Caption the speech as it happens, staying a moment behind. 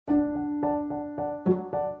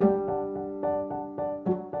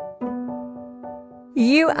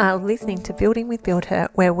You are listening to Building with Builder,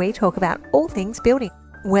 where we talk about all things building,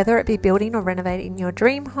 whether it be building or renovating your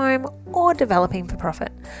dream home or developing for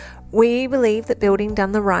profit. We believe that building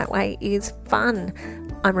done the right way is fun.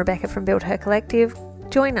 I'm Rebecca from Build Her Collective.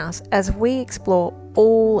 Join us as we explore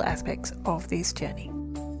all aspects of this journey.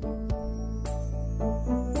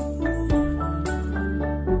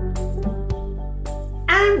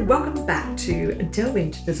 And welcome back to Delve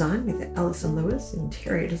into Design with Alison Lewis,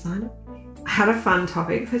 interior designer. I had a fun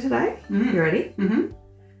topic for today. You ready? Mm-hmm.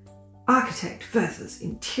 Architect versus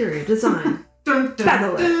interior design. Dun, dun,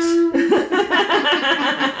 Battle it.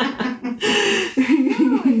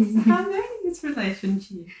 How many this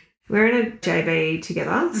relationship? We're in a JV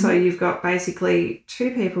together, so you've got basically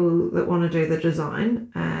two people that want to do the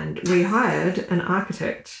design, and we hired an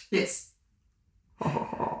architect. Yes.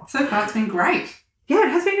 Oh. So far it's been great. Yeah,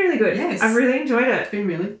 it has been really good. Yes. I've really enjoyed it. It's been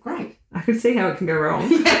really great. I could see how it can go wrong.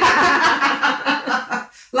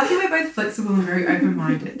 Lucky we're both flexible and very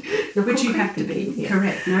open-minded, which you have to be. Yeah.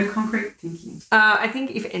 Correct. No concrete thinking. I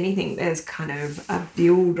think if anything, there's kind of a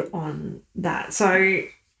build on that. So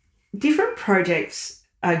different projects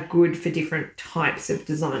are good for different types of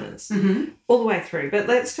designers all the way through. But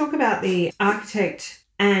let's talk about the architect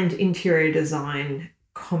and interior design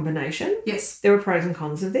combination. Yes. There are pros and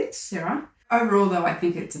cons of this. There are. Overall, though, I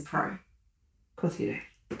think it's a pro. Of course you do.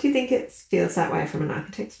 Do you think it feels that way from an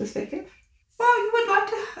architect's perspective? Well, you would like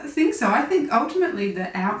to think so. I think ultimately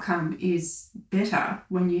the outcome is better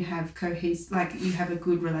when you have you have a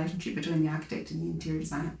good relationship between the architect and the interior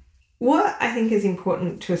designer. What I think is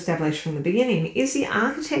important to establish from the beginning is the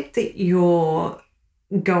architect that you're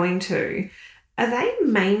going to, are they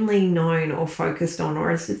mainly known or focused on,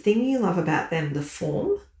 or is the thing you love about them the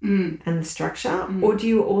form and the structure, or do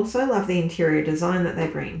you also love the interior design that they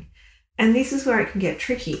bring? And this is where it can get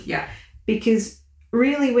tricky. Yeah. Because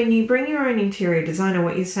really, when you bring your own interior designer,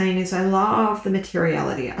 what you're saying is, I love the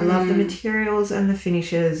materiality. I love the materials and the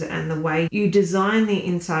finishes and the way you design the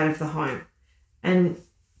inside of the home. And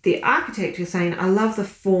the architect, you're saying, I love the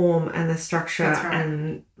form and the structure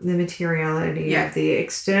and the materiality of the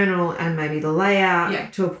external and maybe the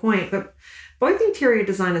layout to a point. But both interior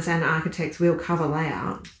designers and architects will cover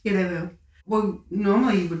layout. Yeah, they will. Well,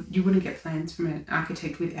 normally you wouldn't get plans from an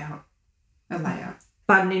architect without a layout.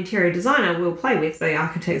 But an interior designer will play with the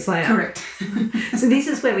architect's layout. Correct. So this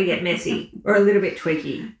is where we get messy or a little bit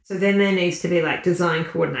tweaky. So then there needs to be like design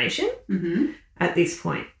coordination at this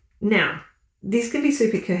point. Now, this can be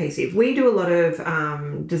super cohesive. We do a lot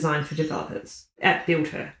of design for developers at Build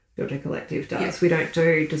Her. Build Her Collective does. Yes. We don't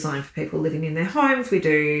do design for people living in their homes. We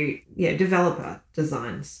do, developer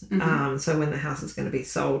designs. So when the house is going to be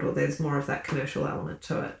sold or there's more of that commercial element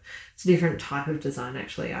to it. It's a different type of design,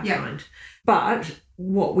 actually, I find. But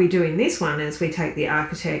what we do in this one is we take the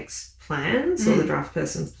architect's plans or the draft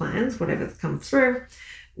person's plans, whatever comes through.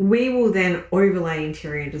 We will then overlay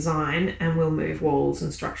interior design and we'll move walls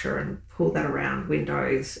and structure and pull that around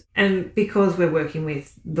windows. And because we're working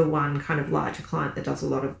with the one kind of larger client that does a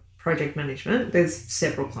lot of project management, there's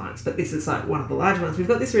several clients, but this is like one of the larger ones. We've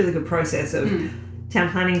got this really good process of town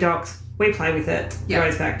planning docs. We play with it. It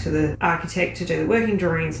goes back to the architect to do the working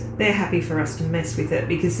drawings. They're happy for us to mess with it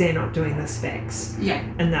because they're not doing the specs. Yeah.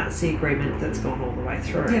 And that's the agreement that's gone all the way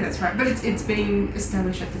through. Yeah, that's right. But it's been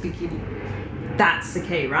established at the beginning. That's the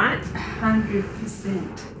key, right?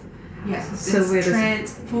 100%. Yeah. So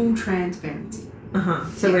there's full transparency.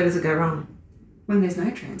 So where does it go wrong? When there's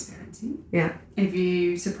no transparency. Yeah. If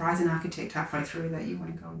you surprise an architect halfway through that you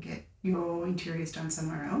want to go and get your interiors done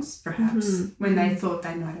somewhere else, perhaps, when they thought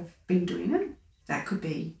they might have been doing it, that could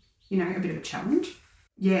be, a bit of a challenge.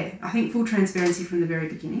 Yeah, I think full transparency from the very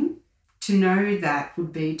beginning. To know that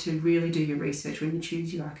would be to really do your research when you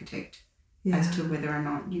choose your architect as to whether or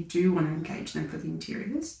not you do want to engage them for the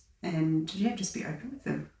interiors and, just be open with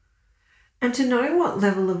them. And to know what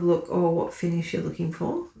level of look or what finish you're looking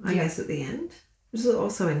for, I guess, at the end. There's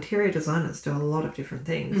also interior designers do a lot of different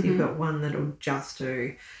things. You've got one that'll just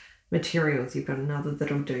do materials. You've got another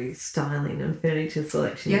that'll do styling and furniture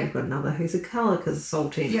selection. You've got another who's a colour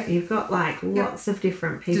consultant. You've got lots of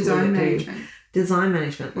different people design that management. do design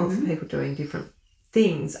management. Lots of people doing different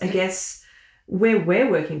things. I guess where we're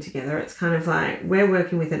working together, it's kind of like we're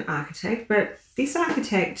working with an architect, but this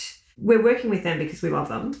architect, we're working with them because we love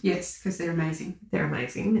them. Yes, because they're amazing. They're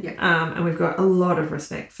amazing. Yeah. And we've got a lot of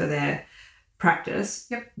respect for their practice.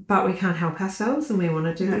 Yep. But we can't help ourselves and we want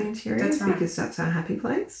to do the interiors that's right. because that's our happy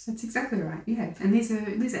place. That's exactly right. Yeah. And these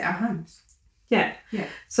are our homes. Yeah. Yeah.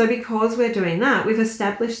 So because we're doing that, we've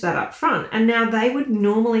established that up front. And now they would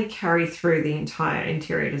normally carry through the entire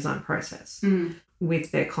interior design process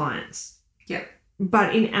with their clients. Yep.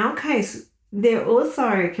 But in our case, they're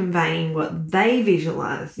also conveying what they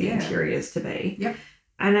visualize the interiors to be. Yep.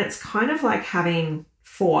 And it's kind of like having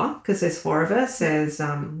 4, because there's 4 of us. There's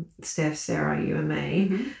Steph, Sarah, you and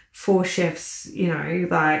me. 4 chefs,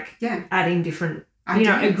 like adding different,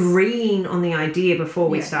 ideas. Agreeing on the idea before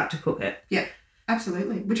we start to cook it. Yeah,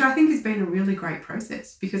 absolutely. Which I think has been a really great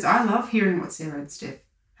process, because I love hearing what Sarah and Steph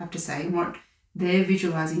have to say and what they're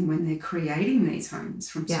visualising when they're creating these homes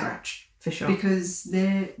from scratch. For sure. Because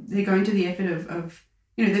they're going to the effort of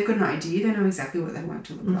they've got an idea, they know exactly what they want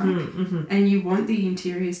it to look like. And you want the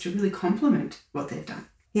interiors to really complement what they've done.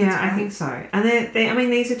 So I think so. And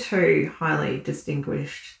these are 2 highly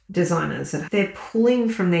distinguished designers that they're pulling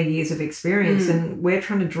from their years of experience, and we're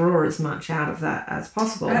trying to draw as much out of that as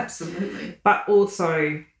possible. Absolutely. But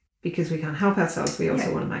also, because we can't help ourselves, we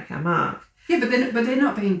also want to make our mark. Yeah, but they're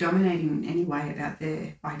not being dominating in any way about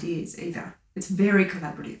their ideas either. It's very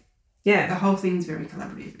collaborative. Yeah. The whole thing's very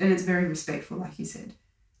collaborative, and it's very respectful, like you said.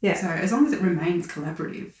 Yeah. So as long as it remains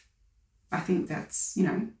collaborative, I think that's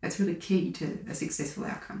really key to a successful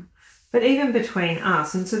outcome. But even between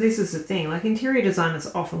us, and so this is the thing, like interior designers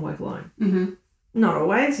often work alone. Not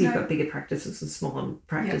always. You've got bigger practices and smaller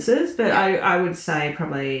practices, but I would say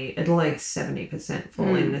probably at least 70%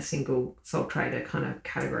 fall in the single sole trader kind of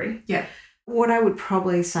category. Yeah. What I would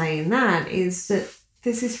probably say in that is that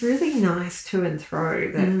there's this really nice to and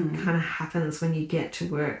fro that kind of happens when you get to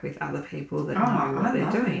work with other people that know what they're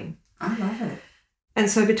doing. I love it. And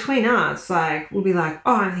so between us, like, we'll be like,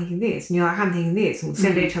 oh, I'm thinking this. And you're like, I'm thinking this. And we'll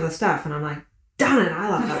send each other stuff. And I'm like, darn it, I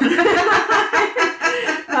love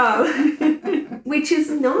that. Which is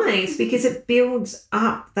nice because it builds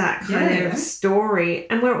up that kind of story.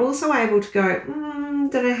 And we're also able to go,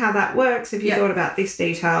 don't know how that works. Have you thought about this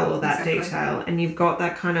detail or that detail? And you've got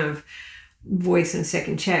that kind of voice and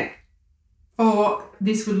second check. Or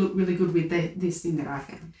this would look really good with this thing that I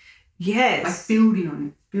found. Yes. Like building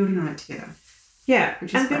on it together. Yeah,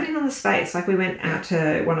 and building on the space. Like we went out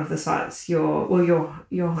to one of the sites, your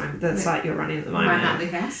home, the site you're running at the moment. My Nutley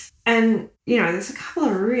house. And, there's a couple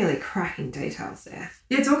of really cracking details there.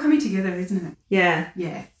 Yeah, it's all coming together, isn't it? Yeah.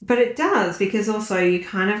 Yeah. But it does, because also you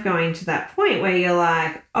kind of going to that point where you're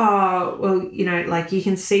like, oh, well, like you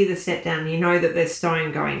can see the set down, that there's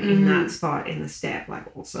stone going in that spot in the step, like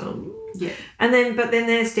awesome. Yeah. And then, but then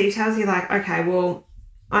there's details, you're like, okay, well,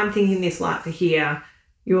 I'm thinking this light for here.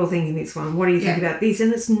 You're thinking this one. What do you think about this?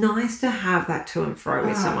 And it's nice to have that to and fro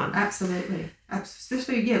with someone. Absolutely.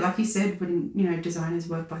 Especially, like you said, when, designers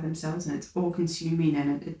work by themselves and it's all consuming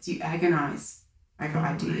and it's you agonise over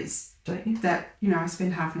ideas. Don't you? That, I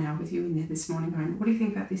spent half an hour with you in there this morning going, what do you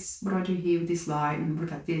think about this? What do I do here with this light? And what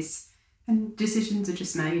about this? And decisions are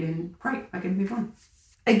just made and great, I can move on.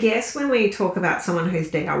 I guess when we talk about someone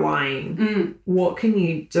who's DIYing, what can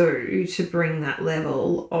you do to bring that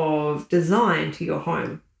level of design to your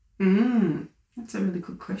home? That's a really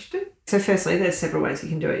good question. So firstly, there's several ways you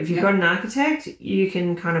can do it. If you've got an architect, you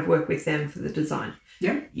can kind of work with them for the design.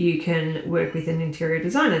 Yeah. You can work with an interior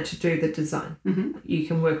designer to do the design. You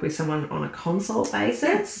can work with someone on a consult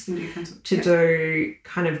basis to do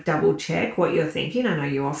kind of double check what you're thinking. I know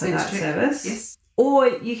you offer that service. Yes. Or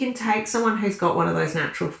you can take someone who's got one of those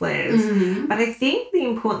natural flares. But I think the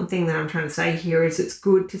important thing that I'm trying to say here is it's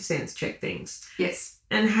good to sense check things. Yes.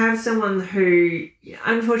 And have someone who,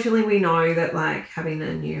 unfortunately, we know that like having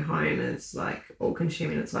a new home is like all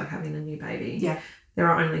consuming. It's like having a new baby. Yeah. There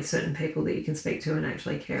are only certain people that you can speak to and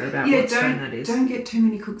actually care about what stone that is. Don't get too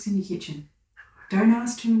many cooks in your kitchen. Don't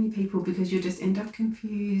ask too many people because you'll just end up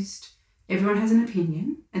confused. Everyone has an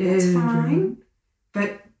opinion and that's fine.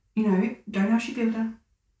 But, don't ask your builder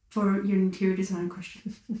for your interior design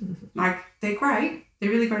question. Like, they're great.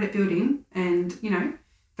 They're really great at building and,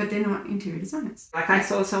 but they're not interior designers. Like I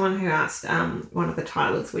saw someone who asked one of the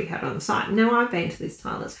tilers we had on the site. Now, I've been to this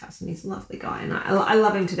tiler's house and he's a lovely guy and I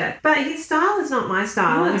love him to death. But his style is not my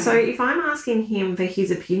style. No. And so if I'm asking him for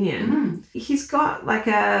his opinion, he's got like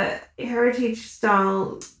a heritage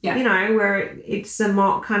style, where it's a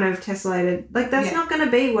mock kind of tessellated. Like that's not going to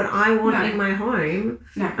be what I want in my home.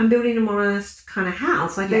 No. I'm building a modest kind of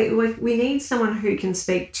house. Like we need someone who can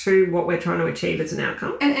speak to what we're trying to achieve as an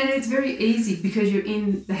outcome. And it's very easy because you're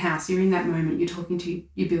in the house, you're in that moment, you're talking to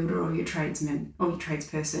your builder or your tradesman or your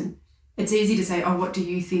tradesperson. It's easy to say, oh, what do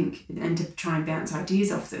you think? And to try and bounce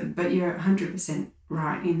ideas off them. But you're 100%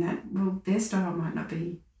 right in that, well, their style might not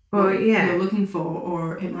be what you're looking for,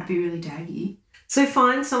 or it might be really daggy. So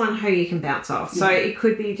find someone who you can bounce off. So it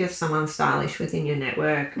could be just someone stylish within your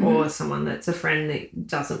network or someone that's a friend that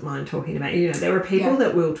doesn't mind talking about you. There are people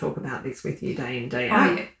that will talk about this with you day in, day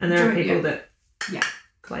out. And there are people that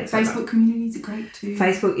glaze Facebook over. communities are great too.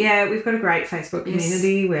 Facebook, yeah, we've got a great Facebook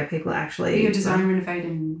community where people actually... Design, renovate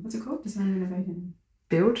and... What's it called? Design, renovate and...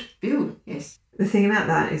 Build. Build, yes. The thing about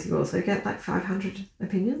that is you also get like 500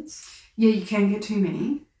 opinions. Yeah, you can get too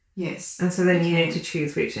many. Yes. And so then you need to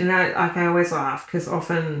choose which. And I always laugh because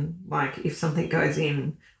often, like, if something goes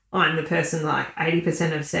in, I'm the person, like,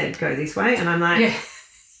 80% have said go this way. And I'm like... Yeah.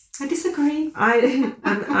 I disagree.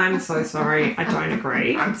 I'm so sorry. I don't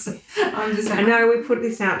agree. I'm just I know we put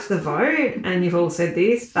this out to the vote and you've all said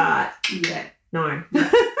this, but no.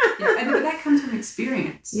 Yeah. But that comes from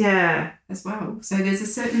experience. Yeah. As well. So there's a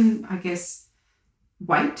certain, I guess,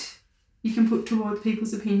 weight you can put towards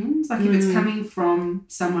people's opinions. Like if it's coming from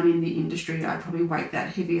someone in the industry, I'd probably weight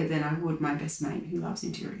that heavier than I would my best mate who loves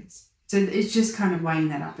interiors. So it's just kind of weighing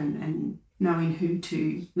that up and knowing who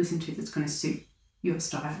to listen to that's going to suit your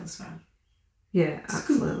style as well. Yeah,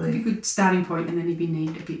 absolutely. Could be a good starting point, and then if you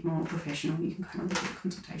need a bit more professional, you can kind of look at a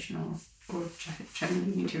consultation or chatting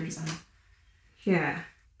with an interior designer. Yeah.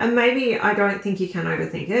 And maybe I don't think you can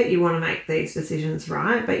overthink it. You want to make these decisions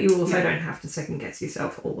right, but you also don't have to second guess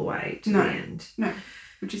yourself all the way to the end. No,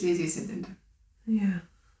 which is easier said than done. Yeah,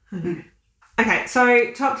 I know. Okay,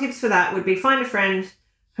 so top tips for that would be find a friend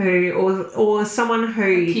who or someone who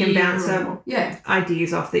you can bounce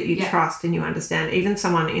ideas off that you trust and you understand. Even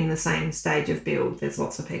someone in the same stage of build. There's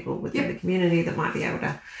lots of people within the community that might be able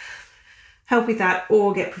to help with that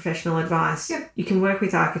or get professional advice. Yep. You can work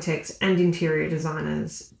with architects and interior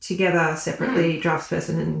designers together separately.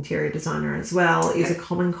 Draftsperson and interior designer as well is a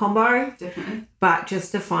common combo. Definitely. But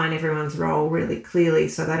just define everyone's role really clearly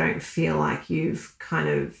so they don't feel like you've kind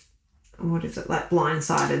of, what is it, like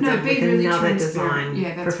blindsided them with really another design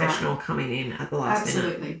professional coming in at the last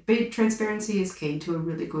minute. Absolutely. Transparency is key to a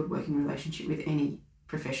really good working relationship with any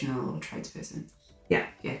professional or tradesperson. Yeah.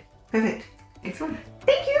 Perfect. Excellent.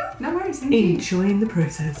 Thank you. No worries. Thank you. Enjoying the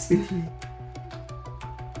process with you.